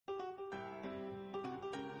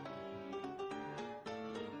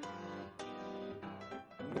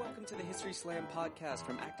Welcome to the History Slam podcast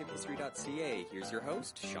from ActiveHistory.ca. Here's your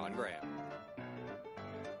host, Sean Graham.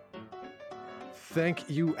 Thank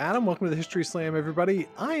you, Adam. Welcome to the History Slam, everybody.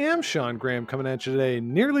 I am Sean Graham coming at you today,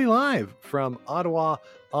 nearly live from Ottawa,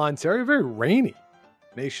 Ontario. Very rainy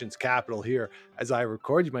nation's capital here. As I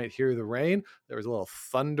record, you might hear the rain. There was a little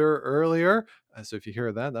thunder earlier. So if you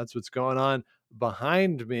hear that, that's what's going on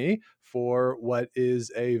behind me for what is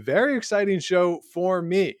a very exciting show for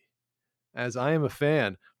me, as I am a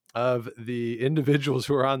fan of the individuals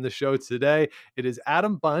who are on the show today. It is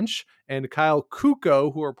Adam Bunch and Kyle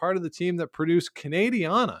Kuko, who are part of the team that produced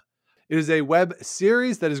Canadiana. It is a web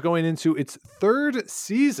series that is going into its third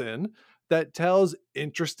season that tells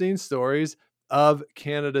interesting stories of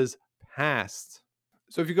Canada's past.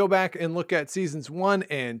 So if you go back and look at seasons 1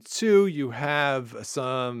 and 2, you have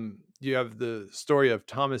the story of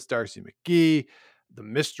Thomas D'Arcy McGee, the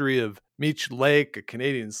mystery of Meech Lake, a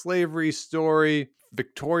Canadian slavery story,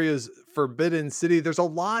 Victoria's Forbidden City. There's a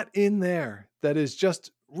lot in there that is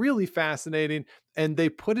just really fascinating, and they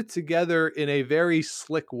put it together in a very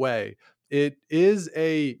slick way. It is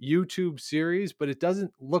a YouTube series, but it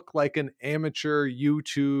doesn't look like an amateur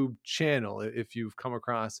YouTube channel if you've come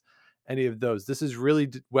across any of those. This is really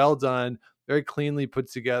well done, very cleanly put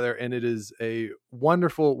together, and it is a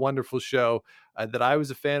wonderful, wonderful show that I was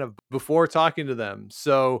a fan of before talking to them.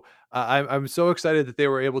 So I'm so excited that they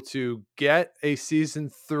were able to get a season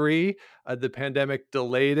 3. The pandemic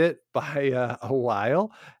delayed it by a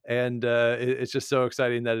while, and it's just so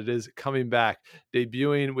exciting that it is coming back,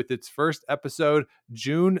 debuting with its first episode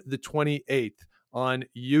June the 28th. On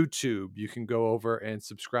YouTube. You can go over and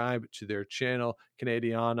subscribe to their channel,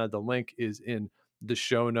 Canadiana. The link is in the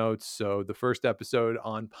show notes. So the first episode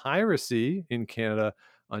on piracy in Canada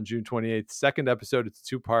on June 28th. Second episode, it's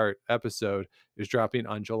a 2-part episode, is dropping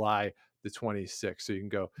on July the 26th. So you can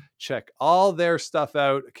go check all their stuff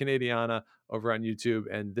out, Canadiana, over on YouTube.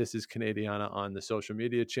 And this is Canadiana on the social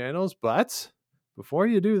media channels. But before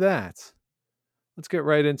you do that, let's get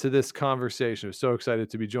right into this conversation. I'm so excited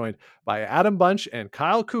to be joined by Adam Bunch and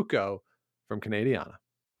Kyle Kuko from Canadiana.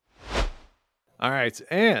 All right,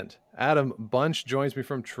 and Adam Bunch joins me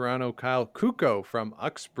from Toronto. Kyle Kuko from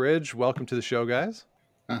Uxbridge. Welcome to the show, guys.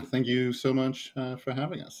 Thank you so much for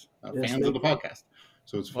having us. Fans of the podcast.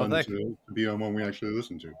 So it's fun to be on one we actually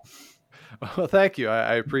listen to. Well, thank you.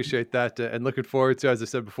 I appreciate that, and looking forward to, as I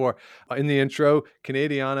said before, in the intro,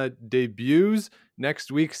 Canadiana debuts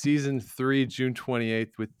next week, season 3, June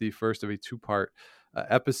 28th, with the first of a 2-part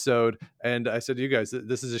episode. And I said to you guys,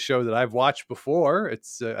 this is a show that I've watched before.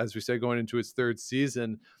 It's, as we say, going into its third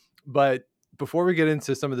season. But before we get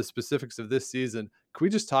into some of the specifics of this season, can we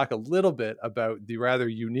just talk a little bit about the rather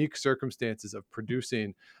unique circumstances of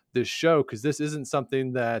producing this show? Because this isn't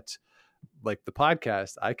something that, like the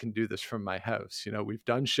podcast, I can do this from my house. You know, we've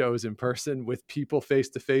done shows in person with people face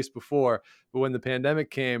to face before, but when the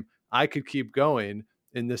pandemic came, I could keep going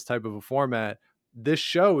in this type of a format. This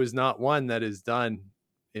show is not one that is done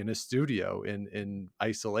in a studio in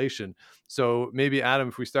isolation. So maybe, Adam,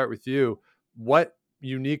 if we start with you, what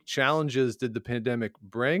unique challenges did the pandemic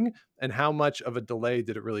bring, and how much of a delay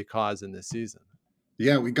did it really cause in this season?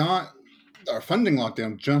 Yeah, we got our funding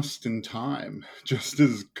lockdown just in time, just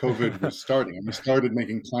as COVID was starting. And we started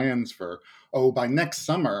making plans for, by next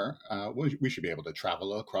summer, we should be able to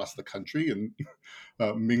travel across the country and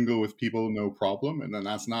mingle with people, no problem. And then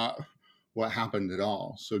that's not what happened at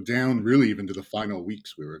all. So down really even to the final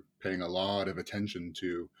weeks, we were paying a lot of attention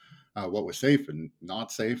to what was safe and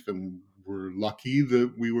not safe. And we're lucky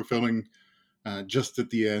that we were filming just at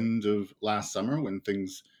the end of last summer when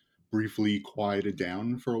things briefly quieted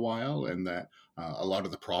down for a while, and that a lot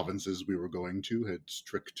of the provinces we were going to had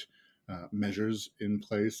strict measures in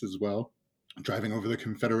place as well. Driving over the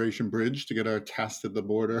Confederation Bridge to get our test at the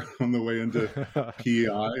border on the way into PEI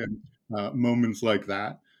and moments like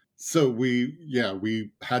that. So we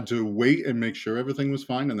had to wait and make sure everything was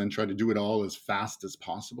fine, and then try to do it all as fast as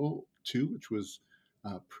possible too, which was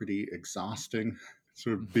pretty exhausting.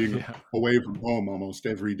 Sort of being away from home almost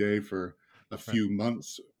every day for a few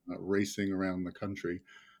months, racing around the country,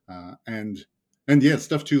 and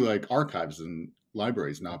stuff too, like archives and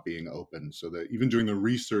libraries not being open, so that even doing the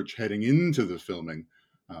research heading into the filming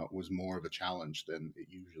was more of a challenge than it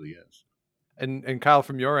usually is. And Kyle,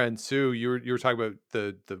 from your end too, you were talking about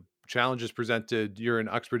the challenges presented. You're in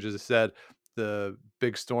Uxbridge, as I said. The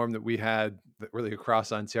big storm that we had that really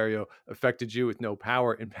across Ontario affected you with no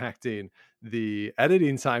power, impacting the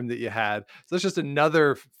editing time that you had. So that's just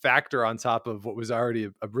another factor on top of what was already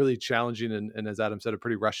a really challenging and, as Adam said, a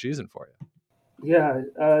pretty rush season for you. Yeah,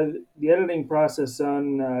 the editing process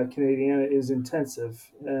on Canadiana is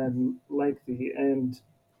intensive and lengthy, and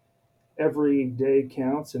every day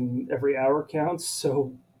counts and every hour counts.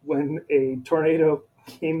 So when a tornado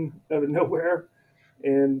came out of nowhere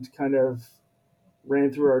and kind of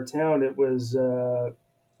ran through our town, it was it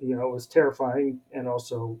was terrifying and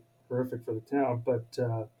also horrific for the town, but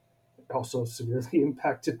it also severely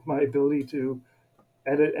impacted my ability to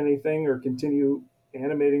edit anything or continue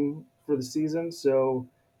animating for the season. So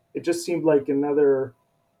it just seemed like another,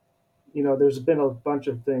 there's been a bunch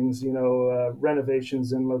of things,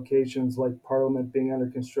 renovations in locations like Parliament being under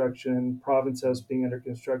construction, Province House being under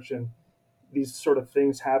construction. These sort of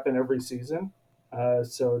things happen every season.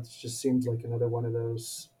 So it just seems like another one of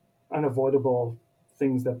those unavoidable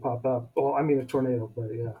things that pop up. Well, I mean, a tornado, but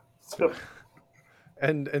yeah. So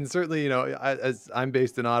And certainly, as I'm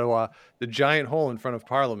based in Ottawa, the giant hole in front of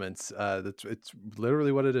Parliament's, it's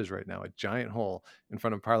literally what it is right now, a giant hole in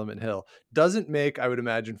front of Parliament Hill, doesn't make, I would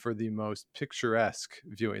imagine, for the most picturesque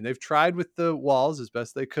viewing. They've tried with the walls as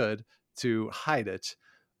best they could to hide it,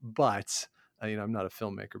 but I'm not a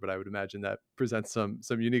filmmaker, but I would imagine that presents some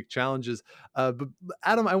unique challenges. But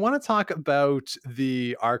Adam, I want to talk about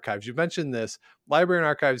the archives. You mentioned this. Library and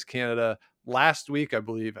Archives Canada last week, I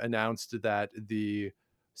believe, announced that the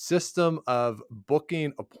system of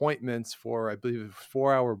booking appointments for, I believe,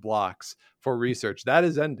 4-hour blocks for research, that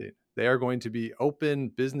is ending. They are going to be open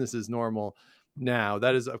business as normal now.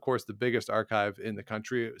 That is, of course, the biggest archive in the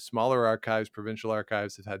country. Smaller archives, provincial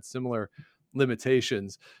archives, have had similar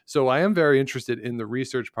limitations. So I am very interested in the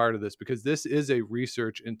research part of this, because this is a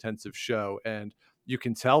research intensive show, and you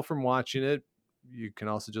can tell from watching it. You can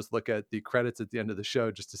also just look at the credits at the end of the show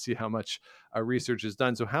just to see how much research is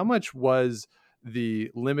done. So how much was the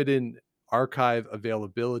limited archive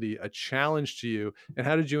availability a challenge to you, and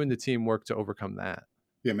how did you and the team work to overcome that?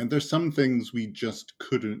 Yeah, man, there's some things we just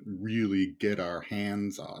couldn't really get our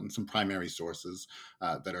hands on, some primary sources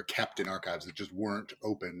that are kept in archives that just weren't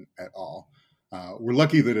open at all. We're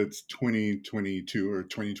lucky that it's 2022 or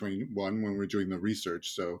 2021 when we're doing the research,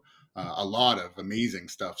 so a lot of amazing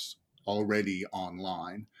stuff's already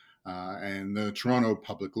online. And the Toronto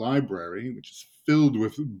Public Library, which is filled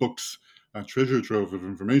with books, a treasure trove of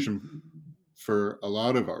information for a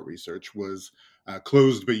lot of our research, was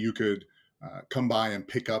closed, but you could come by and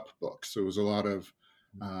pick up books. So it was a lot of,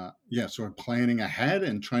 sort of planning ahead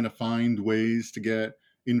and trying to find ways to get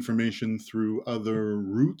information through other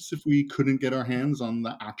routes if we couldn't get our hands on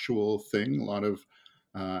the actual thing. A lot of,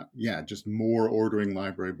 just more ordering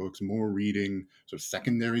library books, more reading sort of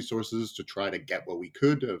secondary sources to try to get what we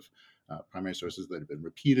could of primary sources that have been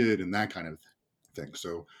repeated and that kind of thing.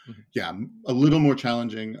 So, a little more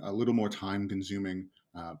challenging, a little more time consuming,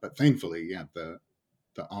 but thankfully,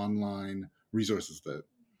 the online resources that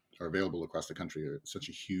are available across the country are such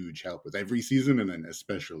a huge help with every season, and then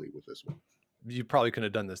especially with this one. You probably couldn't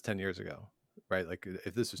have done this 10 years ago, right? Like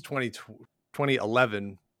if this was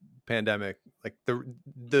 2011 pandemic, like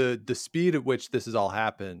the speed at which this has all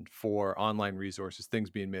happened for online resources, things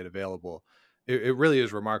being made available, it really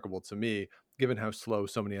is remarkable to me, given how slow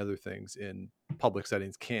so many other things in public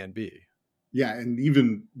settings can be. Yeah, and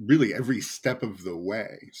even really every step of the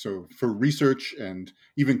way. So for research and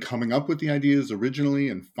even coming up with the ideas originally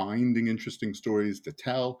and finding interesting stories to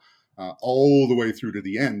tell, all the way through to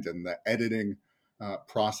the end, and the editing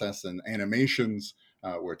process and animations.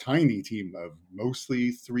 We're a tiny team of mostly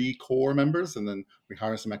 3 core members, and then we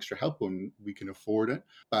hire some extra help when we can afford it.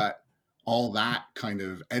 But all that kind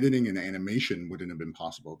of editing and animation wouldn't have been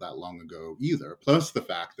possible that long ago either. Plus the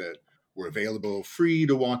fact that we're available free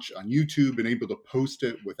to watch on YouTube and able to post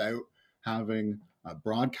it without having a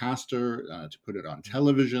broadcaster to put it on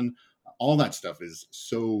television. All that stuff is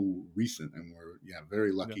so recent, and we're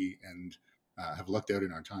very lucky and have lucked out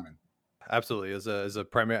in our timing. Absolutely.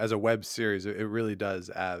 As a web series, it really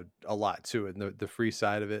does add a lot to it, and the free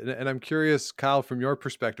side of it. And I'm curious, Kyle, from your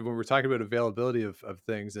perspective, when we're talking about availability of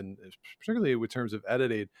things, and particularly with terms of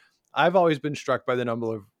editing, I've always been struck by the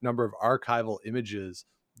number of archival images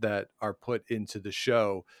that are put into the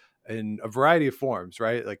show in a variety of forms,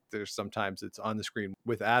 right? Like there's sometimes it's on the screen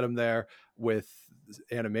with Adam there with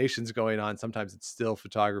animations going on. Sometimes it's still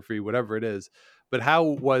photography, whatever it is. But how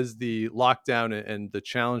was the lockdown and the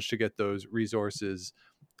challenge to get those resources?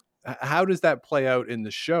 How does that play out in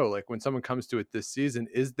the show? Like when someone comes to it this season,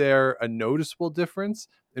 is there a noticeable difference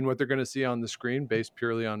in what they're going to see on the screen based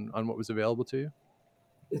purely on what was available to you?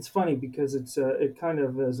 it's funny because it kind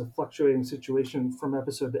of is a fluctuating situation from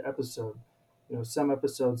episode to episode. Some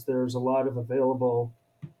episodes there's a lot of available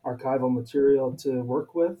archival material to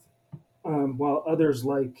work with, while others,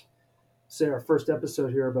 like say our first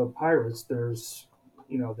episode here about pirates, there's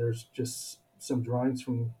just some drawings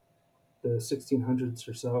from the 1600s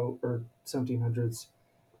or so, or 1700s.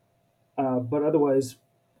 But otherwise,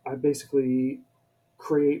 I basically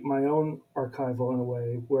create my own archival in a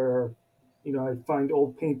way where, I find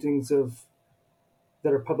old paintings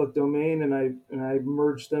that are public domain, and I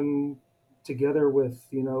merge them together with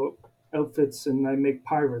outfits, and I make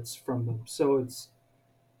pirates from them. So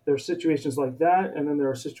there are situations like that, and then there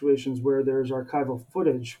are situations where there's archival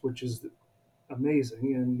footage, which is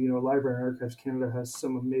amazing. And Library and Archives Canada has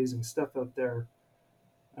some amazing stuff out there,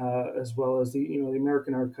 as well as the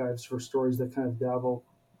American archives for stories that kind of dabble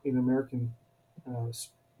in American,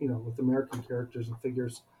 with American characters and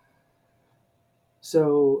figures.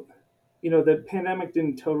 So, the pandemic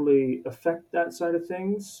didn't totally affect that side of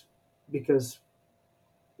things because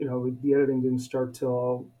the editing didn't start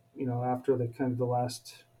till after the kind of the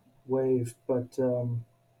last wave. But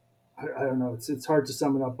I don't know. It's hard to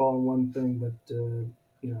sum it up all in one thing, but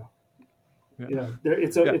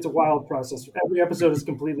it's a wild process. Every episode is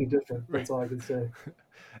completely different. That's all I can say.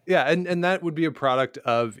 Yeah, and that would be a product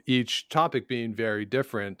of each topic being very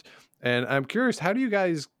different. And I'm curious, how do you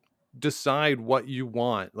guys decide what you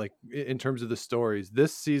want, like in terms of the stories?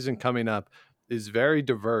 This season coming up is very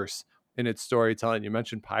diverse in its storytelling. You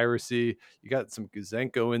mentioned piracy. You got some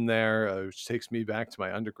Guzenko in there, which takes me back to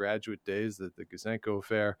my undergraduate days, the Guzenko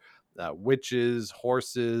affair, witches,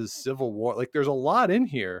 horses, civil war. Like there's a lot in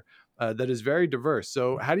here that is very diverse.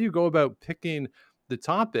 So how do you go about picking the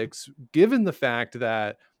topics, given the fact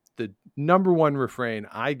that the number one refrain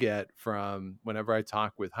I get from whenever I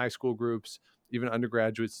talk with high school groups, even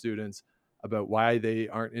undergraduate students, about why they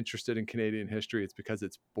aren't interested in Canadian history, it's because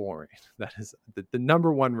it's boring. That is the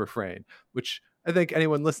number one refrain, which I think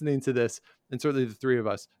anyone listening to this, and certainly the three of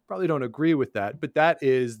us, probably don't agree with that, but that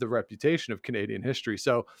is the reputation of Canadian history.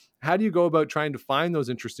 So how do you go about trying to find those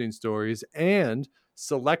interesting stories and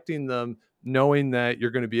selecting them, knowing that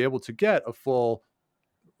you're going to be able to get a full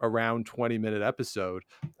around 20-minute episode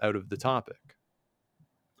out of the topic?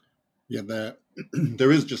 Yeah,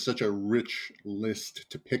 there is just such a rich list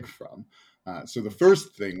to pick from. So the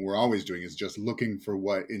first thing we're always doing is just looking for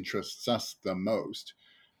what interests us the most.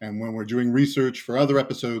 And when we're doing research for other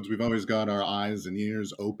episodes, we've always got our eyes and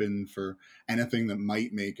ears open for anything that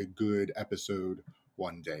might make a good episode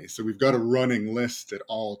one day. So we've got a running list at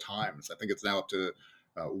all times. I think it's now up to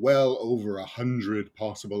well over 100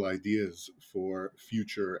 possible ideas for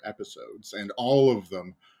future episodes, and all of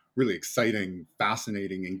them really exciting,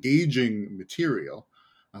 fascinating, engaging material.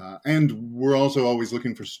 And we're also always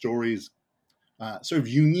looking for stories, sort of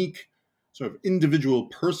unique, sort of individual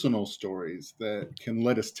personal stories that can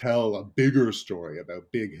let us tell a bigger story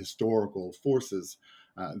about big historical forces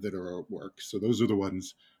that are at work. So those are the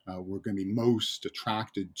ones we're going to be most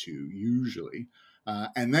attracted to usually.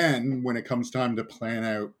 And then when it comes time to plan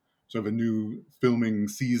out sort of a new filming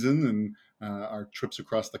season and our trips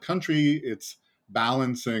across the country, it's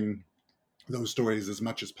balancing those stories as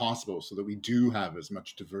much as possible so that we do have as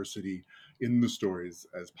much diversity in the stories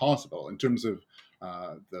as possible in terms of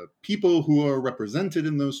the people who are represented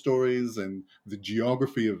in those stories and the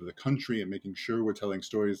geography of the country, and making sure we're telling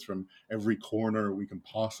stories from every corner we can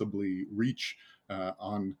possibly reach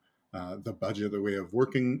on the budget, the way of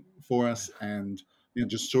working for us, and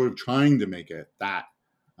just sort of trying to make it that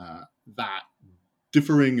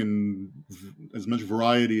differing and as much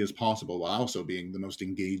variety as possible, while also being the most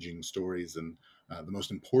engaging stories and the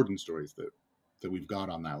most important stories that we've got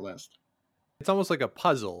on that list. It's almost like a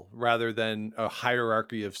puzzle rather than a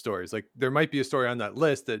hierarchy of stories. Like there might be a story on that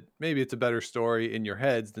list that maybe it's a better story in your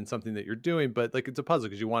heads than something that you're doing, but like it's a puzzle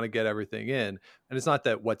because you want to get everything in. And it's not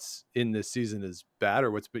that what's in this season is bad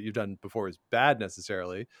or what you've done before is bad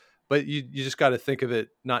necessarily, but you just got to think of it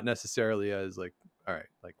not necessarily as like, all right,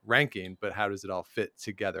 like ranking, but how does it all fit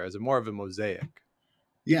together as a more of a mosaic?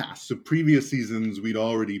 Yeah, so previous seasons, we'd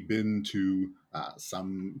already been to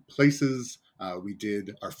some places. We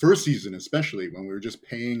did our first season, especially when we were just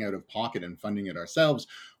paying out of pocket and funding it ourselves.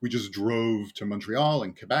 We just drove to Montreal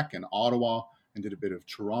and Quebec and Ottawa and did a bit of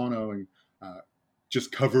Toronto and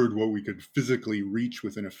just covered what we could physically reach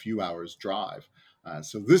within a few hours drive.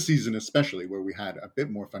 So this season, especially where we had a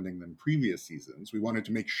bit more funding than previous seasons, we wanted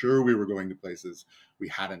to make sure we were going to places we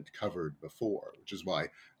hadn't covered before, which is why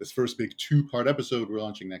this first big 2-part episode we're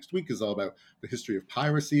launching next week is all about the history of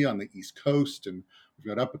piracy on the East Coast. And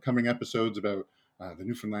we've got upcoming episodes about the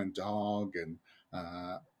Newfoundland dog and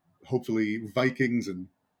hopefully Vikings and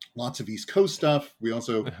lots of East Coast stuff. We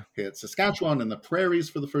also hit Saskatchewan and the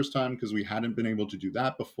prairies for the first time because we hadn't been able to do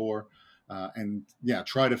that before. And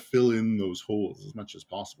try to fill in those holes as much as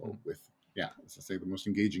possible with, as I say, the most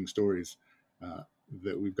engaging stories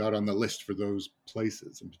that we've got on the list for those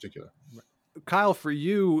places in particular. Kyle, for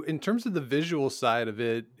you, in terms of the visual side of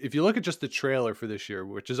it, if you look at just the trailer for this year,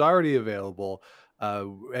 which is already available,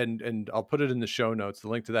 and I'll put it in the show notes, the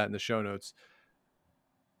link to that in the show notes,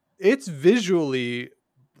 it's visually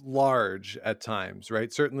large at times,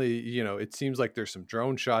 right? Certainly, it seems like there's some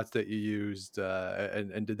drone shots that you used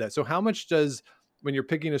and did that. So how much does, when you're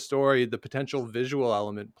picking a story, the potential visual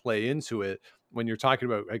element play into it when you're talking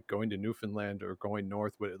about like going to Newfoundland or going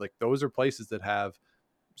north with it? Like those are places that have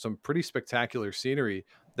some pretty spectacular scenery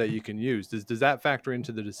that you can use. Does that factor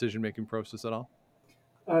into the decision-making process at all?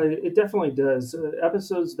 It definitely does.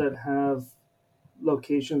 Episodes that have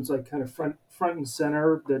locations like kind of front and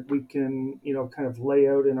center that we can kind of lay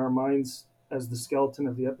out in our minds as the skeleton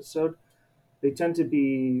of the episode, they tend to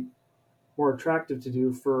be more attractive to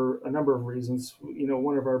do for a number of reasons.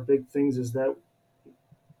 One of our big things is that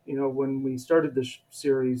when we started this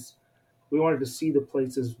series, we wanted to see the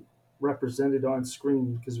places represented on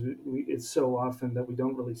screen because it's so often that we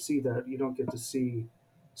don't really see that. You don't get to see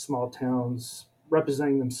small towns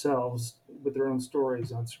representing themselves with their own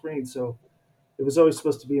stories on screen. So it was always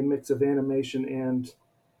supposed to be a mix of animation and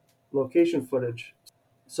location footage.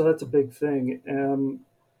 So that's a big thing. And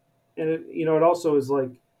it also is like,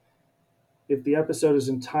 if the episode is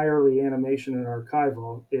entirely animation and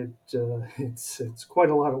archival, it's quite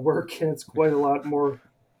a lot of work, and it's quite a lot more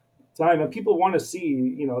time. And people want to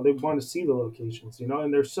see, they want to see the locations,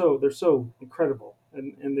 and they're so incredible.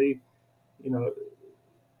 And they, you know,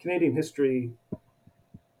 Canadian history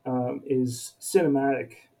is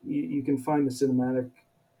cinematic. You can find the cinematic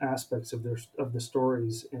aspects of the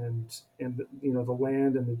stories, and the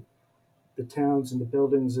land and the towns and the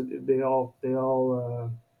buildings. They all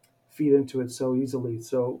feed into it so easily.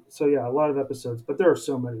 So yeah, a lot of episodes, but there are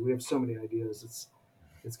so many. We have so many ideas.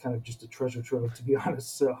 It's kind of just a treasure trove, to be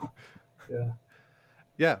honest. So yeah.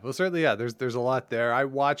 Yeah, well, certainly, yeah. There's a lot there. I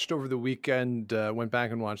watched over the weekend, went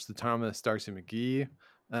back and watched the Thomas Darcy McGee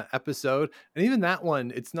episode, and even that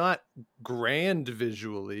one, it's not grand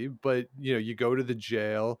visually, but you go to the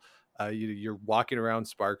jail, you're walking around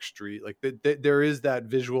Spark Street, like there is that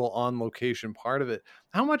visual on location part of it.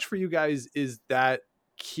 How much for you guys is that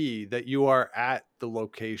key that you are at the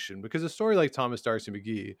location? Because a story like Thomas Darcy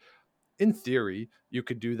McGee, in theory, you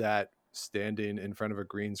could do that standing in front of a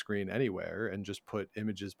green screen anywhere and just put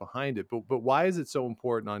images behind it. But why is it so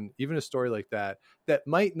important on even a story like that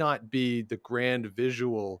might not be the grand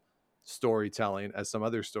visual storytelling as some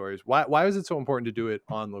other stories? Why is it so important to do it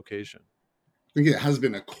on location? I think it has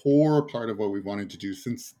been a core part of what we've wanted to do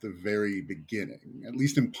since the very beginning, at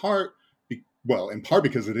least in part. In part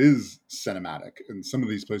because it is cinematic, and some of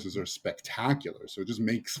these places are spectacular. So it just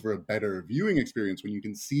makes for a better viewing experience when you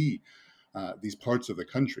can see these parts of the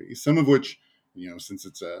country, some of which, since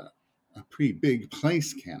it's a pretty big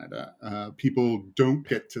place, Canada, people don't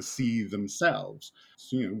get to see themselves.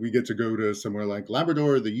 So, we get to go to somewhere like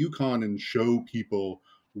Labrador or the Yukon and show people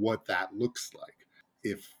what that looks like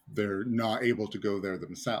if they're not able to go there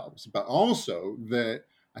themselves. But also that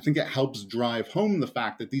I think it helps drive home the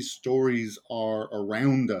fact that these stories are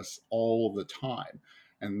around us all the time.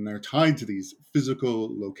 And they're tied to these physical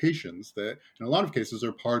locations that, in a lot of cases,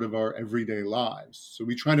 are part of our everyday lives. So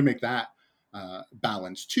we try to make that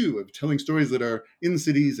balance, too, of telling stories that are in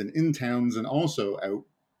cities and in towns and also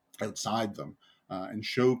outside them, and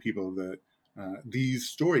show people that these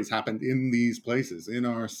stories happened in these places, in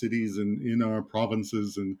our cities and in our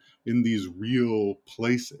provinces and in these real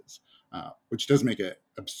places, which does make it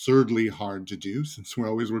absurdly hard to do since we're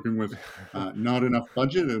always working with not enough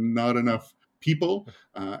budget and not enough people.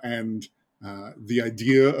 And the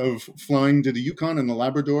idea of flying to the Yukon and the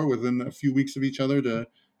Labrador within a few weeks of each other to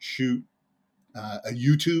shoot a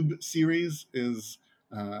YouTube series is,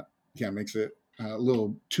 makes it a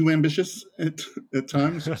little too ambitious at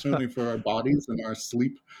times, certainly for our bodies and our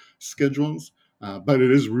sleep schedules. But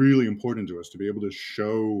it is really important to us to be able to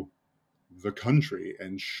show the country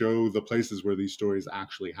and show the places where these stories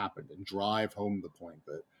actually happened and drive home the point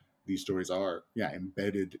that these stories are,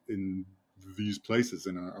 embedded in these places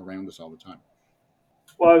and are around us all the time.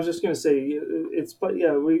 Well, I was just going to say,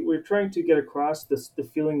 we're trying to get across the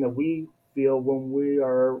feeling that we feel when we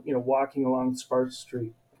are, walking along Spark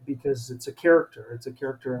Street, because it's a character,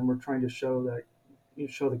 and we're trying to show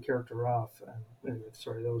the character off. And anyway,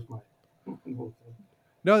 sorry, that was my whole thing.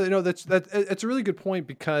 No, that's a really good point,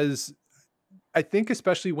 because I think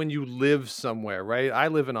especially when you live somewhere, right? I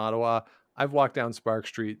live in Ottawa. I've walked down Spark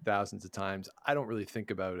Street thousands of times. I don't really think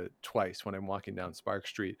about it twice when I'm walking down Spark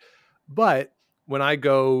Street. But when I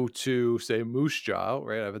go to, say, Moose Jaw,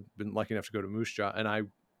 right? I've been lucky enough to go to Moose Jaw, and I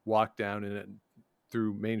walk down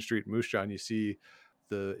through Main Street, Moose Jaw, and you see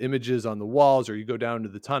the images on the walls, or you go down to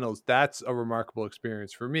the tunnels, that's a remarkable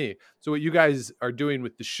experience for me. So what you guys are doing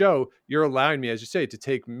with the show, you're allowing me, as you say, to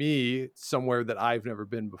take me somewhere that I've never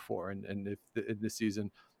been before. And if in this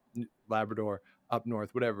season, Labrador, up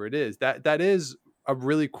north, whatever it is, that is a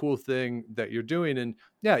really cool thing that you're doing. And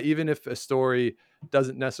yeah, even if a story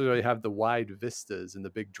doesn't necessarily have the wide vistas and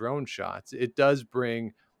the big drone shots, it does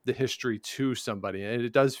bring the history to somebody, and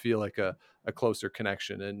it does feel like a closer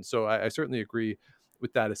connection. And so I certainly agree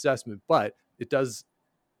with that assessment, but it does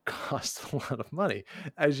cost a lot of money.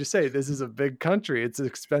 As you say, this is a big country. It's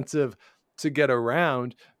expensive to get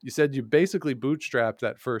around. You said you basically bootstrapped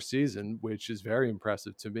that first season, which is very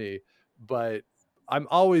impressive to me. But I'm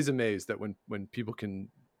always amazed that when people can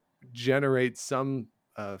generate some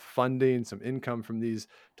funding, some income from these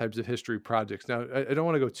types of history projects. Now, I don't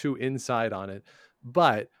want to go too inside on it,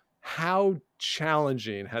 but how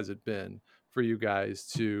challenging has it been for you guys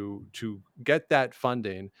to get that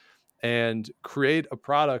funding and create a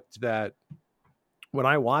product that, when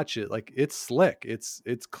I watch it, like, it's slick, it's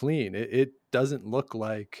clean, it doesn't look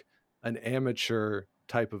like an amateur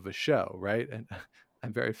type of a show, right? And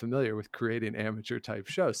I'm very familiar with creating amateur type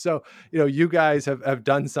shows. So, you guys have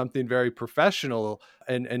done something very professional,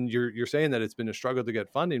 and you're saying that it's been a struggle to get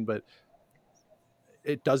funding, but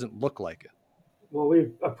it doesn't look like it. Well, we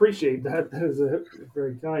appreciate that. That is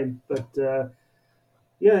very kind. But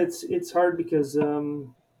yeah, it's hard because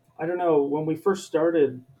I don't know. When we first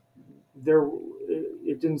started,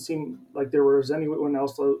 it didn't seem like there was anyone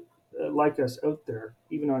else like us out there,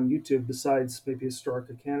 even on YouTube, besides maybe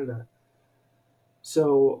Historica Canada.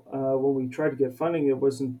 So when we tried to get funding, it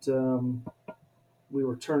wasn't. We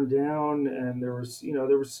were turned down, and there was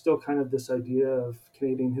still kind of this idea of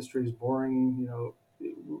Canadian history is boring.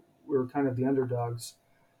 We were kind of the underdogs.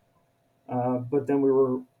 But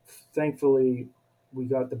then thankfully, we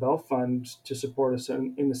got the Bell Fund to support us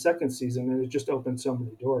in the second season, and it just opened so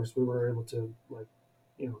many doors. We were able to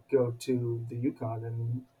go to the Yukon,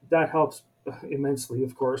 and that helps immensely,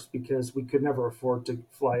 of course, because we could never afford to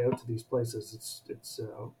fly out to these places. It's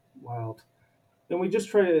wild. And we just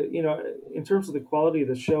try to, in terms of the quality of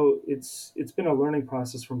the show, it's been a learning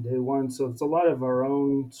process from day one. So it's a lot of our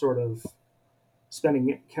own sort of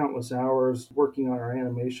spending countless hours working on our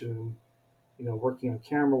animation, and working on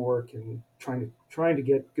camera work and trying to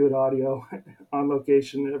get good audio on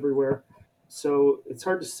location everywhere. So it's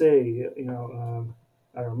hard to say. I don't know.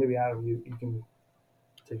 Maybe Adam, you can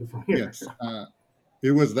take it from here. Yes,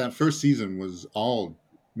 it was that first season was all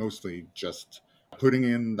mostly just putting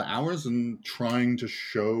in the hours and trying to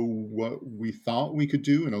show what we thought we could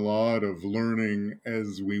do, and a lot of learning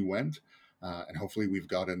as we went. And hopefully we've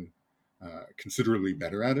gotten considerably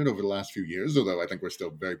better at it over the last few years, although I think we're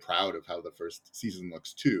still very proud of how the first season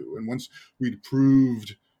looks too. And once we'd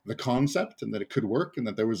proved the concept and that it could work and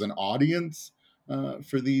that there was an audience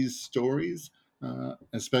for these stories,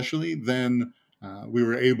 especially, then we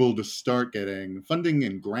were able to start getting funding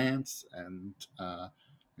and grants. And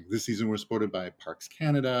this season we're supported by Parks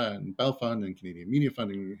Canada and Bell Fund and Canadian Media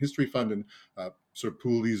Fund and History Fund, and sort of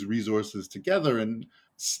pool these resources together and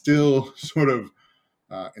still sort of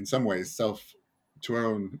in some ways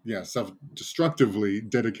self-destructively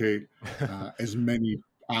dedicate as many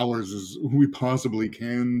hours as we possibly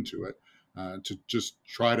can to it, to just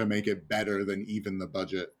try to make it better than even the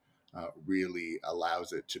budget really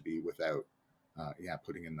allows it to be without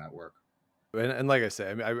putting in that work. And like I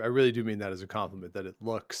say, I mean, I really do mean that as a compliment, that it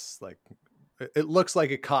looks like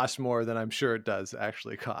it costs more than I'm sure it does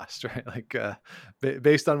actually cost, right? Like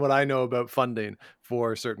based on what I know about funding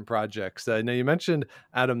for certain projects. Now, you mentioned,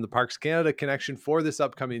 Adam, the Parks Canada connection for this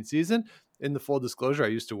upcoming season. In the full disclosure, I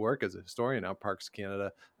used to work as a historian at Parks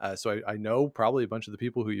Canada, so I know probably a bunch of the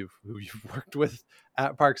people who you've worked with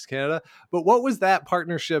at Parks Canada. But what was that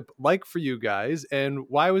partnership like for you guys, and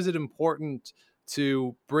why was it important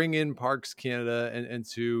to bring in Parks Canada and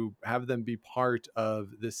to have them be part of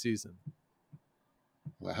this season?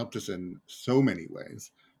 Well, it helped us in so many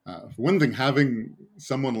ways. For one thing, having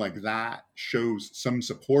someone like that shows some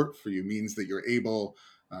support for you means that you're able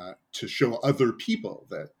to show other people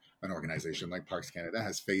that an organization like Parks Canada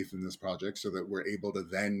has faith in this project, so that we're able to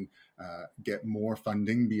then get more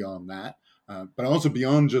funding beyond that. But also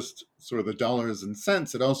beyond just sort of the dollars and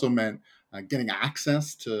cents, it also meant getting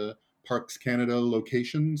access to Parks Canada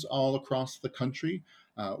locations all across the country,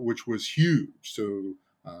 which was huge. So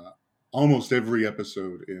almost every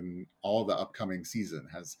episode in all the upcoming season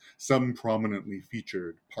has some prominently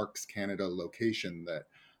featured Parks Canada location that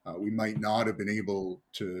we might not have been able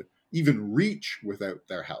to even reach without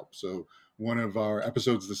their help. So one of our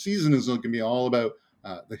episodes this season is going to be all about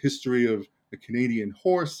the history of the Canadian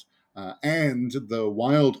horse, and the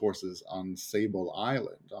wild horses on Sable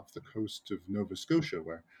Island off the coast of Nova Scotia,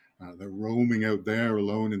 where they're roaming out there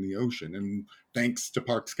alone in the ocean. And thanks to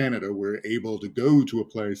Parks Canada, we're able to go to a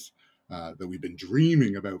place that we've been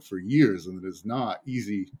dreaming about for years, and that is not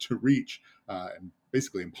easy to reach and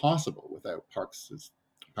basically impossible without Parks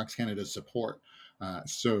Canada's support.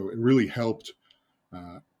 So it really helped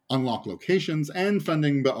unlock locations and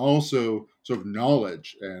funding, but also sort of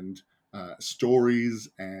knowledge and stories,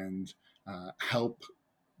 and help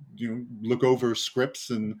look over scripts,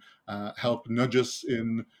 and help nudge us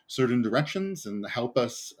in certain directions, and help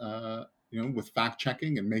us with fact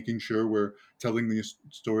checking and making sure we're telling these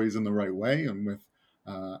stories in the right way,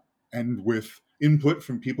 and with input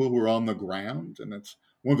from people who are on the ground. And that's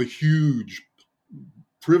one of the huge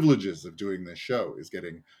privileges of doing this show, is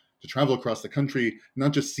getting to travel across the country,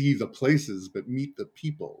 not just see the places, but meet the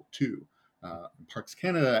people too. Parks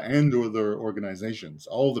Canada and other organizations,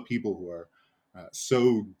 all the people who are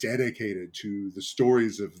so dedicated to the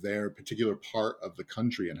stories of their particular part of the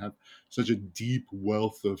country, and have such a deep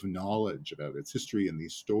wealth of knowledge about its history and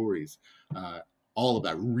these stories. All of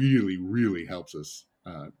that really, really helps us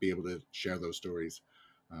be able to share those stories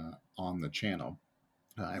on the channel.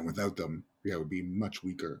 And without them, it would be much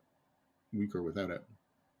weaker without it.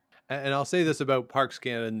 And I'll say this about Parks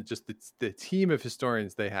Canada and just the team of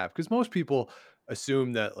historians they have, because most people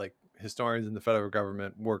assume that like historians in the federal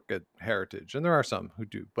government work at Heritage, and there are some who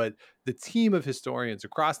do, but the team of historians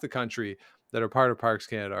across the country that are part of Parks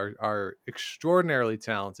Canada are extraordinarily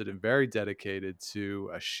talented and very dedicated to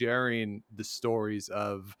sharing the stories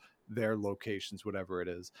of their locations, whatever it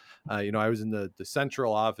is. I was in the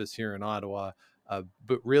central office here in Ottawa.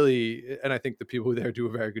 But really, and I think the people there do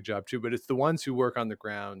a very good job too, but it's the ones who work on the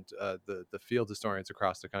ground, the field historians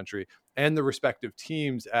across the country, and the respective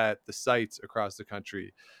teams at the sites across the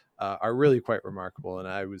country are really quite remarkable. And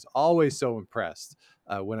I was always so impressed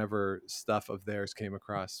whenever stuff of theirs came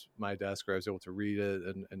across my desk, or I was able to read it,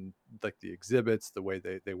 and like the exhibits, the way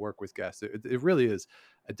they work with guests. It really is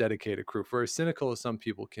a dedicated crew. For as cynical as some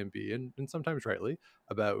people can be, and sometimes rightly,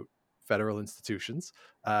 about federal institutions,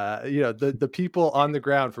 the people on the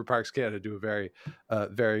ground for Parks Canada do a very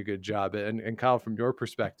very good job. And Kyle, from your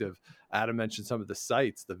perspective, Adam mentioned some of the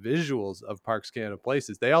sites, the visuals of Parks Canada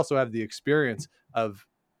places. They also have the experience of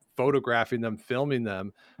photographing them, filming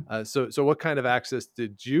them. So what kind of access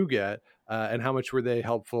did you get, and how much were they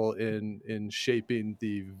helpful in shaping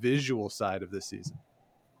the visual side of this season?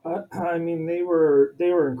 I mean, they were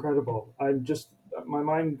incredible. My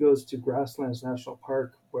mind goes to Grasslands National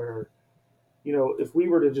Park, where if we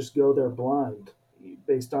were to just go there blind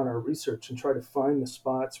based on our research and try to find the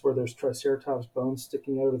spots where there's Triceratops bones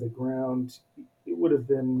sticking out of the ground, it would have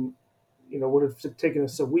been, would have taken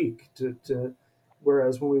us a week to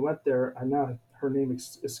whereas when we went there, and now her name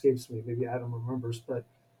escapes me, maybe Adam remembers, but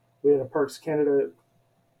we had a Parks Canada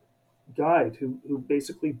guide who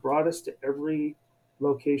basically brought us to every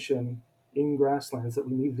location in Grasslands that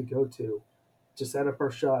we needed to go to set up our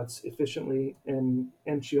shots efficiently, and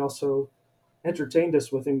she also entertained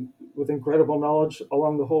us with incredible knowledge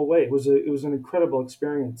along the whole way. It was an incredible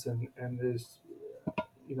experience, and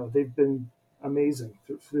they've been amazing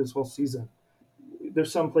through this whole season.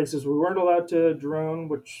 There's some places we weren't allowed to drone,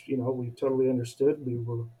 which we totally understood.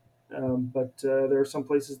 But there are some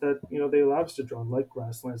places that they allowed us to drone, like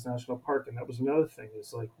Grasslands National Park, and that was another thing.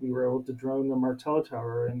 Is like we were able to drone the Martello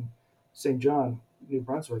Tower in St. John, New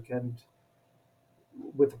Brunswick, and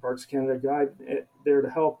with the Parks Canada guide there to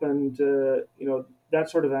help, and that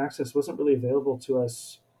sort of access wasn't really available to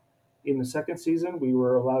us in the second season. We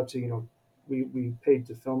were allowed to, we paid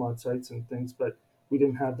to film on sites and things, but we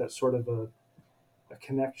didn't have that sort of a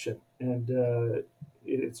connection, and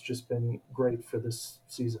it's just been great for this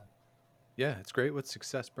season. Yeah, it's great what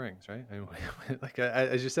success brings, right? Like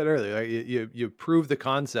as you said earlier, right? You prove the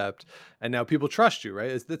concept, and now people trust you,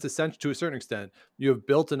 right? That's essential to a certain extent. You have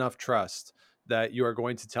built enough trust that you are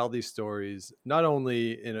going to tell these stories not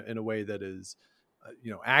only in a way that is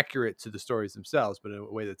accurate to the stories themselves, but in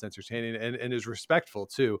a way that's entertaining and is respectful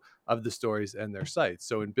too of the stories and their sites.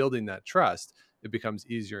 So in building that trust, it becomes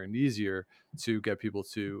easier and easier to get people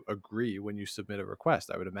to agree when you submit a request.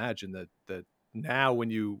 I would imagine that now when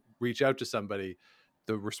you reach out to somebody,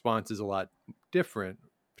 the response is a lot different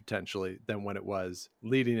potentially than when it was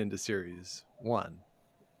leading into series 1.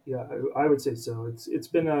 Yeah, I would say so. It's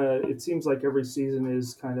been it seems like every season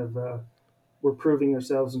is kind of we're proving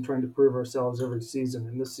ourselves and trying to prove ourselves every season,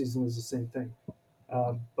 and this season is the same thing.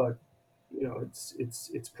 But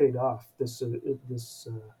it's paid off. This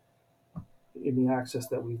in the access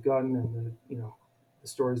that we've gotten, and the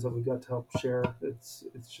stories that we got to help share. It's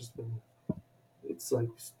it's like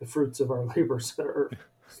the fruits of our labors are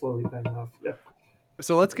slowly paying off. Yeah.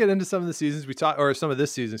 So let's get into some of the seasons some of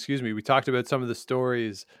this season, excuse me. We talked about some of the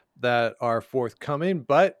stories that are forthcoming,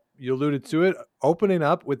 but you alluded to it, opening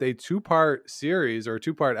up with a two-part series or a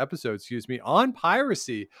two-part episode, excuse me, on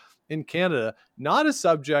piracy in Canada. Not a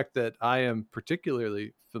subject that I am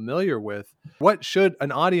particularly familiar with. What should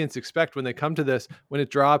an audience expect when they come to this, when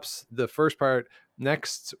it drops the first part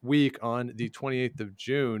next week on the 28th of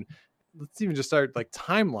June? Let's even just start like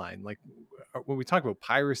timeline. Like when we talk about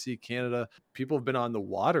piracy, Canada, people have been on the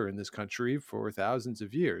water in this country for thousands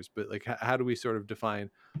of years. But like, how do we sort of define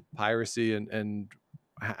piracy, and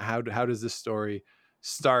how does this story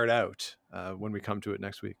start out when we come to it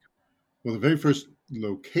next week? Well, the very first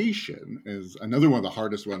location is another one of the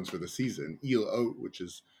hardest ones for the season, Isle Haute, which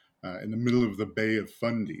is in the middle of the Bay of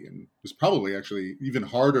Fundy, and was probably actually even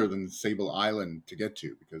harder than Sable Island to get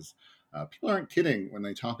to, because people aren't kidding when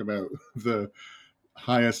they talk about the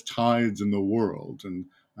highest tides in the world. And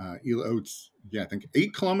Isle Haute's, I think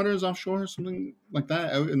 8 kilometers offshore, something like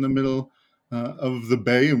that, out in the middle of the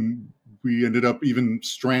bay. And we ended up even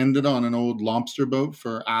stranded on an old lobster boat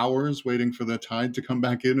for hours waiting for the tide to come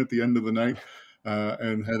back in at the end of the night,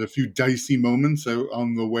 and had a few dicey moments out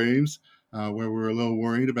on the waves where we were a little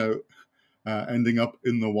worried about ending up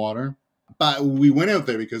in the water. But we went out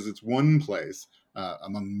there because it's one place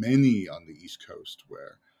among many on the East Coast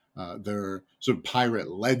where there are sort of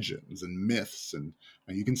pirate legends and myths, and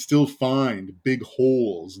you can still find big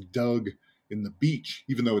holes dug in the beach,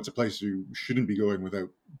 even though it's a place you shouldn't be going without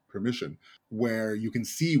permission, where you can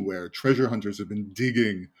see where treasure hunters have been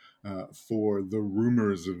digging for the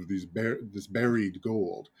rumors of this buried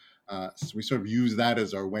gold. So we sort of use that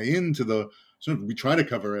as our way into the we try to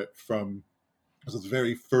cover it from the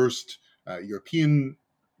very first European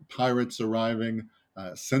pirates arriving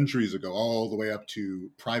centuries ago, all the way up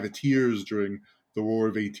to privateers during the War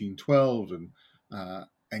of 1812,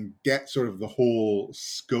 and get sort of the whole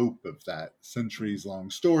scope of that centuries-long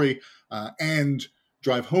story, and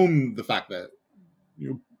drive home the fact that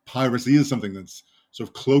piracy is something that's sort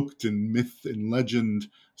of cloaked in myth and legend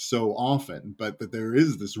so often, but that there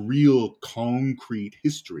is this real concrete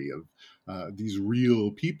history of these real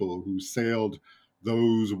people who sailed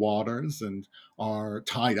those waters and are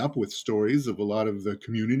tied up with stories of a lot of the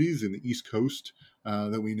communities in the East Coast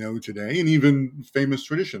that we know today, and even famous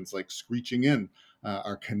traditions like Screeching Inn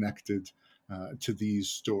are connected to these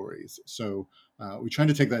stories. So we try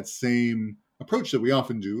to take that same approach that we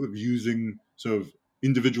often do of using sort of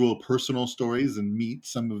individual personal stories and meet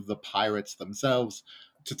some of the pirates themselves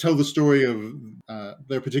to tell the story of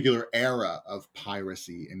their particular era of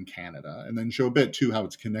piracy in Canada, and then show a bit too how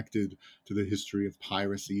it's connected to the history of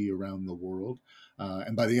piracy around the world.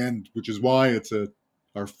 And by the end, which is why it's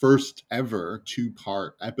our first ever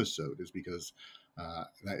 2-part episode, is because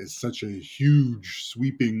that is such a huge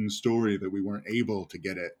sweeping story that we weren't able to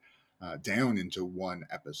get it down into one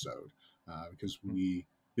episode, because we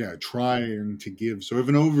trying to give sort of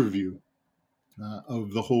an overview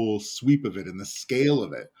of the whole sweep of it and the scale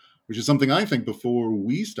of it, which is something I think before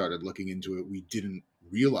we started looking into it, we didn't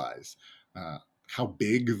realize how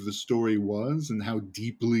big the story was and how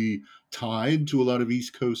deeply tied to a lot of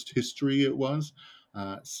East Coast history it was.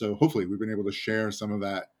 So hopefully we've been able to share some of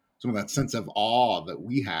that sense of awe that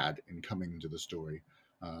we had in coming to the story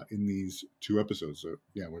in these 2 episodes. So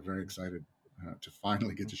we're very excited to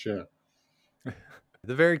finally get to share.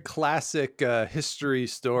 The very classic history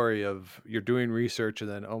story of you're doing research and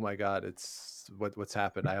then, oh my God, it's what's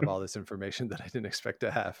happened. I have all this information that I didn't expect to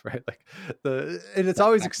have, right? Like and it's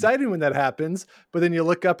always exciting when that happens, but then you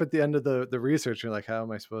look up at the end of the research and you're like, how am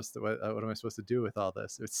I supposed to, what am I supposed to do with all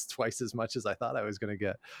this? It's twice as much as I thought I was going to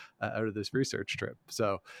get out of this research trip.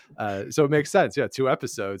 So it makes sense. 2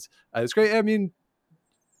 episodes. It's great. I mean,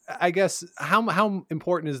 I guess how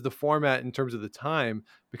important is the format in terms of the time,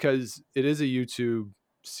 because it is a YouTube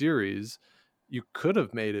series. You could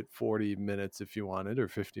have made it 40 minutes if you wanted, or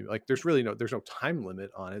 50. Like there's no time limit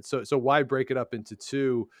on it. So why break it up into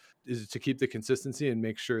 2? Is it to keep the consistency and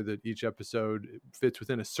make sure that each episode fits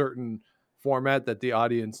within a certain format that the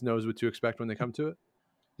audience knows what to expect when they come to it?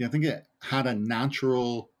 Yeah, I think it had a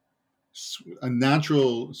natural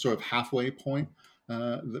sort of halfway point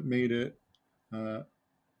that made it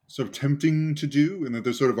sort of tempting to do, and that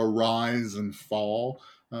there's sort of a rise and fall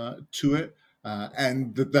to it,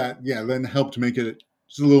 and that then helped make it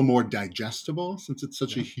just a little more digestible, since it's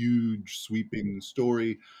such a huge sweeping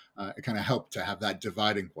story. It kind of helped to have that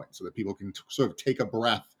dividing point so that people can sort of take a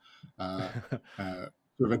breath sort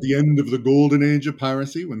of at the end of the golden age of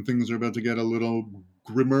piracy, when things are about to get a little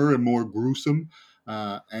grimmer and more gruesome,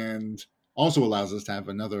 and also allows us to have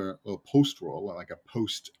another little post roll, like a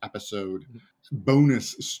post episode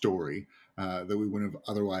bonus story that we wouldn't have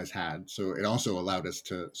otherwise had. So it also allowed us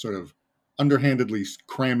to sort of underhandedly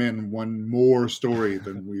cram in one more story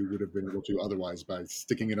than we would have been able to otherwise by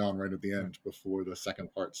sticking it on right at the end before the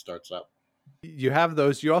second part starts up. You have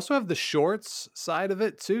those. You also have the shorts side of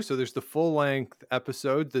it too. So there's the full length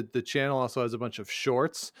episode. The channel also has a bunch of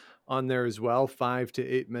shorts on there as well, 5 to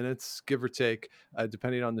 8 minutes, give or take,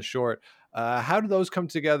 depending on the short. How do those come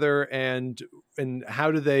together, and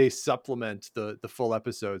how do they supplement the full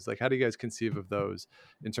episodes? Like, how do you guys conceive of those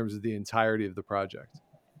in terms of the entirety of the project?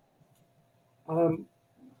 A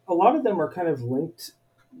lot of them are kind of linked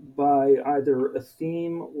by either a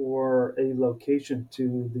theme or a location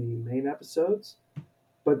to the main episodes,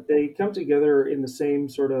 but they come together in the same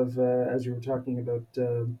sort of, as you were talking about,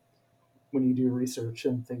 when you do research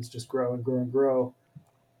and things just grow and grow and grow.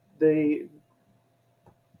 They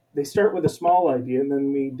start with a small idea, and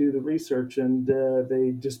then we do the research, and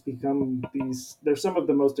they just become these. They're some of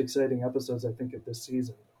the most exciting episodes, I think, of this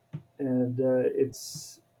season, and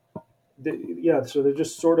so they're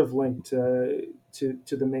just sort of linked to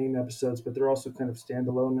the main episodes, but they're also kind of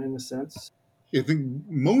standalone in a sense. I think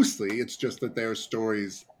mostly it's just that they're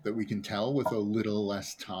stories that we can tell with a little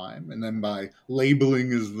less time, and then by labeling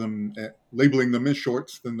them as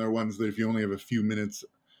shorts, then they're ones that if you only have a few minutes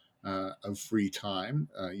of free time,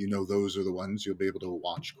 those are the ones you'll be able to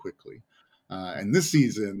watch quickly. And this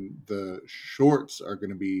season, the shorts are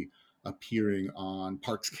going to be appearing on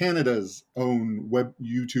Parks Canada's own web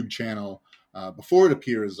YouTube channel before it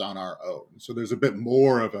appears on our own. So there's a bit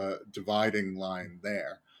more of a dividing line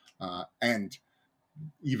there. And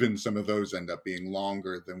even some of those end up being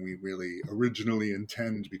longer than we really originally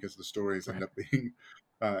intend, because the stories end up being,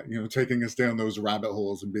 taking us down those rabbit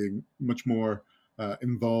holes and being much more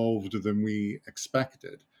involved than we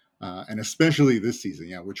expected. And especially this season,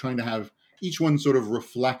 we're trying to have each one sort of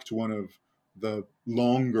reflect one of the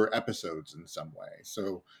longer episodes in some way.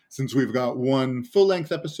 So since we've got one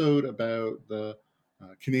full-length episode about the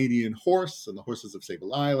Canadian horse and the horses of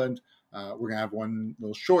Sable Island, we're going to have one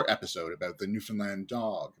little short episode about the Newfoundland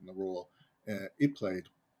dog and the role it played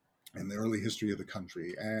in the early history of the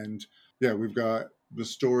country. And we've got the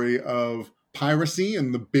story of piracy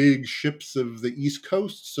and the big ships of the East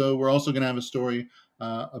Coast. So we're also going to have a story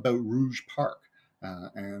about Rouge Park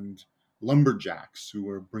and lumberjacks who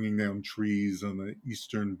were bringing down trees on the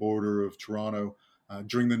eastern border of Toronto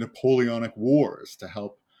during the Napoleonic Wars to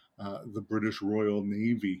help the British Royal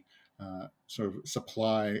Navy sort of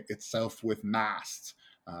supply itself with masts,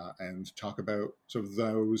 and talk about sort of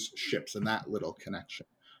those ships and that little connection.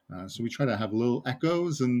 So we try to have little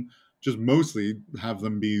echoes and just mostly have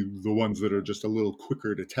them be the ones that are just a little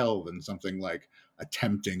quicker to tell than something like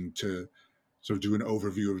attempting to sort of do an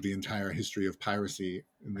overview of the entire history of piracy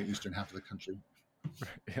in the eastern half of the country.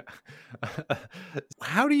 Yeah.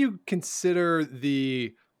 How do you consider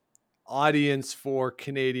the audience for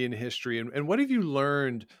Canadian history, and what have you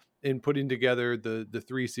learned in putting together the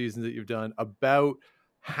 3 seasons that you've done about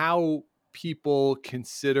how people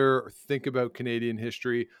consider or think about Canadian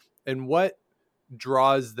history and what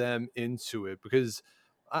draws them into it? Because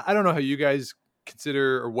I don't know how you guys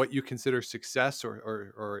consider, or what you consider success,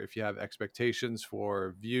 or if you have expectations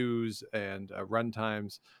for views and run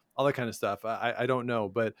times, all that kind of stuff. I don't know,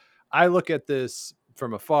 but I look at this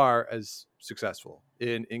from afar as successful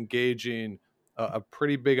in engaging a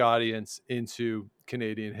pretty big audience into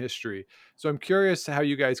Canadian history. So I'm curious how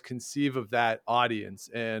you guys conceive of that audience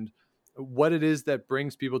and what it is that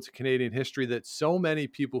brings people to Canadian history that so many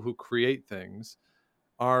people who create things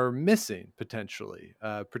are missing potentially,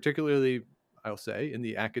 particularly, I'll say, in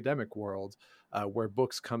the academic world, where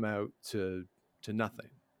books come out to nothing.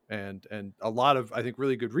 And a lot of, I think,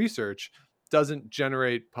 really good research doesn't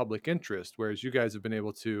generate public interest, whereas you guys have been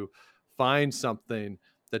able to find something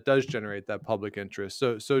that does generate that public interest.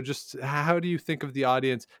 So just how do you think of the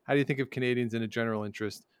audience? How do you think of Canadians in a general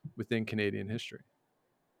interest within Canadian history?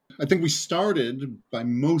 I think we started by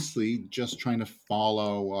mostly just trying to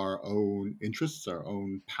follow our own interests, our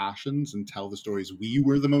own passions, and tell the stories we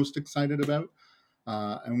were the most excited about.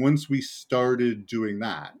 And once we started doing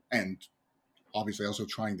that, and obviously also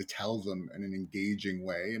trying to tell them in an engaging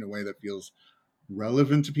way, in a way that feels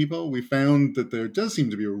relevant to people, we found that there does seem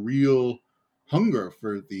to be a real hunger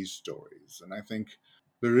for these stories. And I think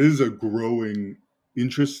there is a growing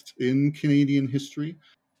interest in Canadian history,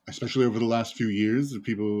 especially over the last few years, that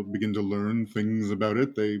people begin to learn things about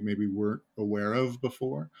it they maybe weren't aware of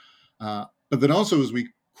before. But then also, as we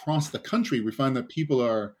cross the country, we find that people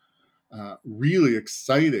are really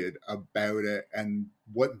excited about it and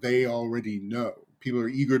what they already know. people are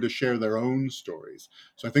eager to share their own stories.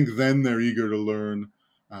 So I think then they're eager to learn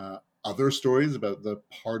other stories about the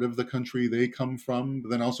part of the country they come from, but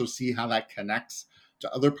then also see how that connects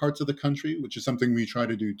to other parts of the country, which is something we try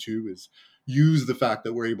to do too, is use the fact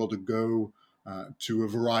that we're able to go to a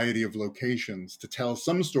variety of locations to tell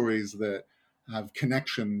some stories that have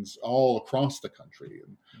connections all across the country,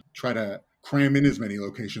 and try to cram in as many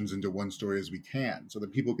locations into one story as we can, so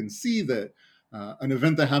that people can see that an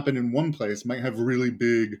event that happened in one place might have really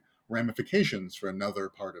big ramifications for another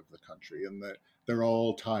part of the country, and that they're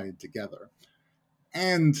all tied together.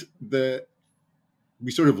 And that we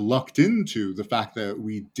sort of lucked into the fact that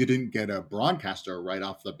we didn't get a broadcaster right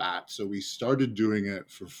off the bat. So we started doing it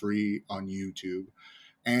for free on YouTube.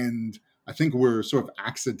 And I think we're sort of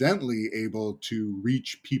accidentally able to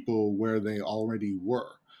reach people where they already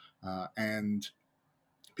were. And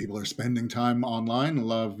people are spending time online. A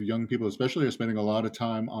lot of young people especially are spending a lot of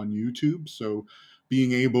time on YouTube. So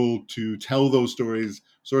being able to tell those stories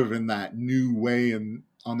sort of in that new way and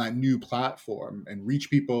on that new platform and reach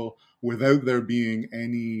people without there being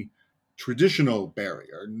any traditional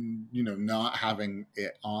barrier, not having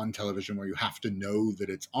it on television where you have to know that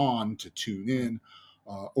it's on to tune in,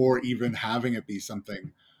 or even having it be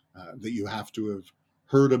something that you have to have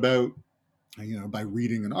heard about, by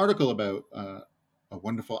reading an article about a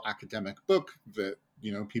wonderful academic book that,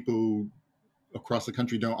 people across the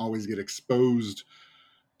country don't always get exposed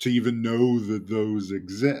to even know that those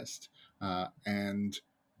exist. And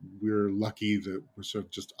we're lucky that we're sort of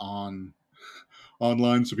just online,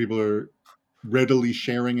 so people are readily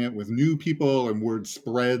sharing it with new people, and word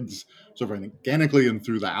spreads sort of organically and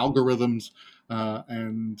through the algorithms,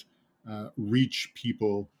 and reach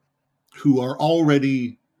people who are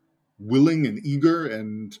already willing and eager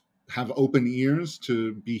and have open ears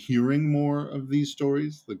to be hearing more of these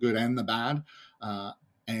stories, the good and the bad,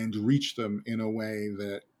 and reach them in a way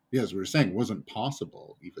that, as we were saying, wasn't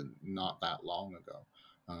possible even not that long ago.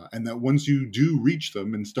 And that once you do reach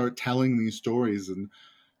them and start telling these stories and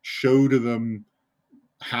show to them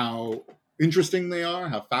how interesting they are,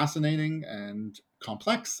 how fascinating and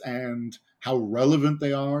complex, and how relevant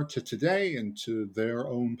they are to today and to their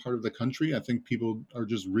own part of the country, I think people are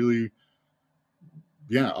just really,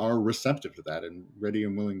 are receptive to that and ready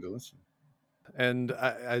and willing to listen. And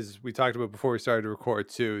as we talked about before we started to record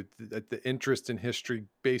too, the interest in history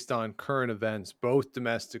based on current events, both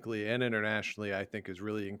domestically and internationally, I think has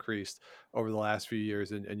really increased over the last few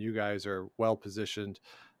years. And you guys are well positioned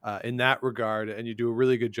in that regard. And you do a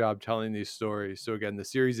really good job telling these stories. So again, the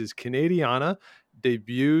series is Canadiana,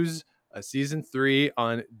 debuts season 3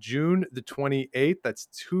 on June the 28th. That's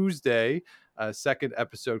Tuesday. Second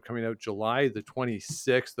episode coming out July the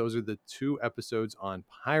 26th. Those are the 2 episodes on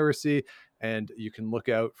piracy. And you can look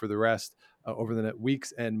out for the rest over the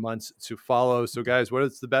weeks and months to follow. So guys, what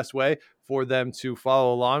is the best way for them to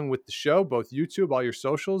follow along with the show? Both YouTube, all your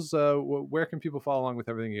socials, where can people follow along with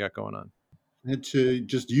everything you got going on? Head to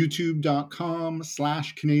just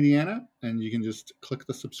youtube.com/Canadiana, and you can just click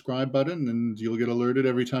the subscribe button and you'll get alerted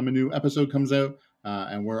every time a new episode comes out.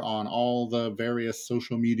 And we're on all the various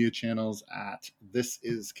social media channels at This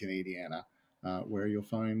Is Canadiana, where you'll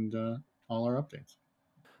find all our updates.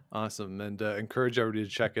 Awesome. And encourage everybody to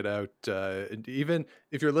check it out. And even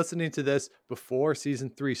if you're listening to this before season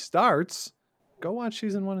 3 starts, go watch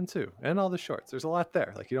season 1 and 2 and all the shorts. There's a lot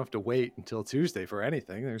there. Like, you don't have to wait until Tuesday for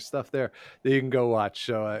anything. There's stuff there that you can go watch.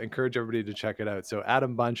 So encourage everybody to check it out. So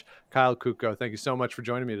Adam Bunch, Kyle Kuko, thank you so much for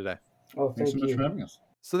joining me today. Oh, Thanks so much for having us.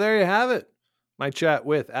 So there you have it. My chat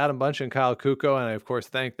with Adam Bunch and Kyle Kuko. And I, of course,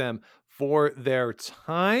 thank them for their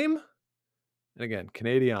time. And again,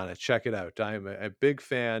 Canadiana, check it out. I'm a big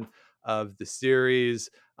fan of the series.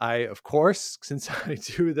 I, of course, since I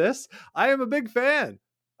do this, I am a big fan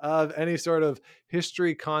of any sort of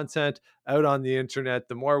history content out on the internet.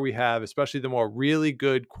 The more we have, especially the more really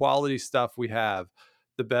good quality stuff we have,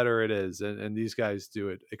 the better it is. And these guys do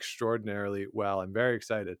it extraordinarily well. I'm very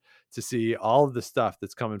excited to see all of the stuff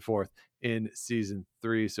that's coming forth in season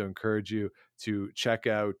 3. So encourage you to check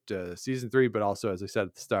out season 3, but also, as I said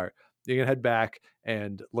at the start, you can head back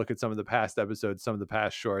and look at some of the past episodes, some of the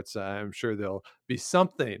past shorts. I'm sure there'll be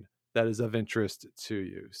something that is of interest to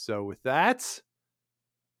you. So with that,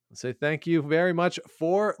 I'll say thank you very much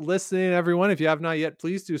for listening, everyone. If you have not yet,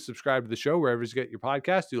 please do subscribe to the show wherever you get your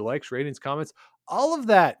podcast. Do likes, ratings, comments, all of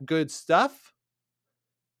that good stuff.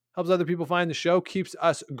 Helps other people find the show, keeps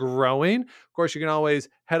us growing. Of course, you can always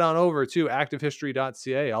head on over to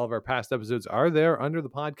activehistory.ca. All of our past episodes are there under the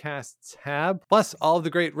podcast tab, plus all of the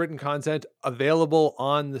great written content available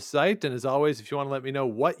on the site. And as always, if you want to let me know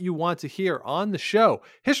what you want to hear on the show,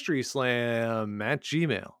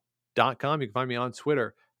 historyslam@gmail.com. You can find me on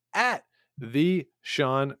Twitter at the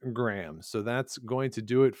Sean Graham. So that's going to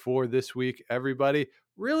do it for this week, everybody.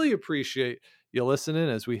 Really appreciate you listening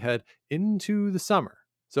as we head into the summer.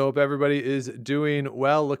 So hope everybody is doing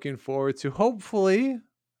well. Looking forward to hopefully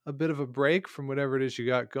a bit of a break from whatever it is you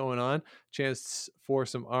got going on. Chance for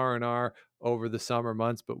some R&R over the summer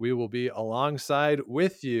months, but we will be alongside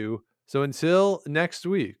with you. So until next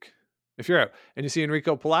week, if you're out and you see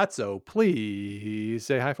Enrico Palazzo, please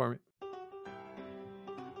say hi for me.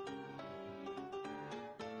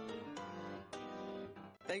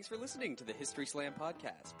 Thanks for listening to the History Slam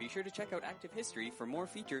podcast. Be sure to check out Active History for more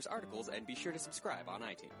features, articles, and be sure to subscribe on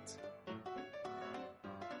iTunes.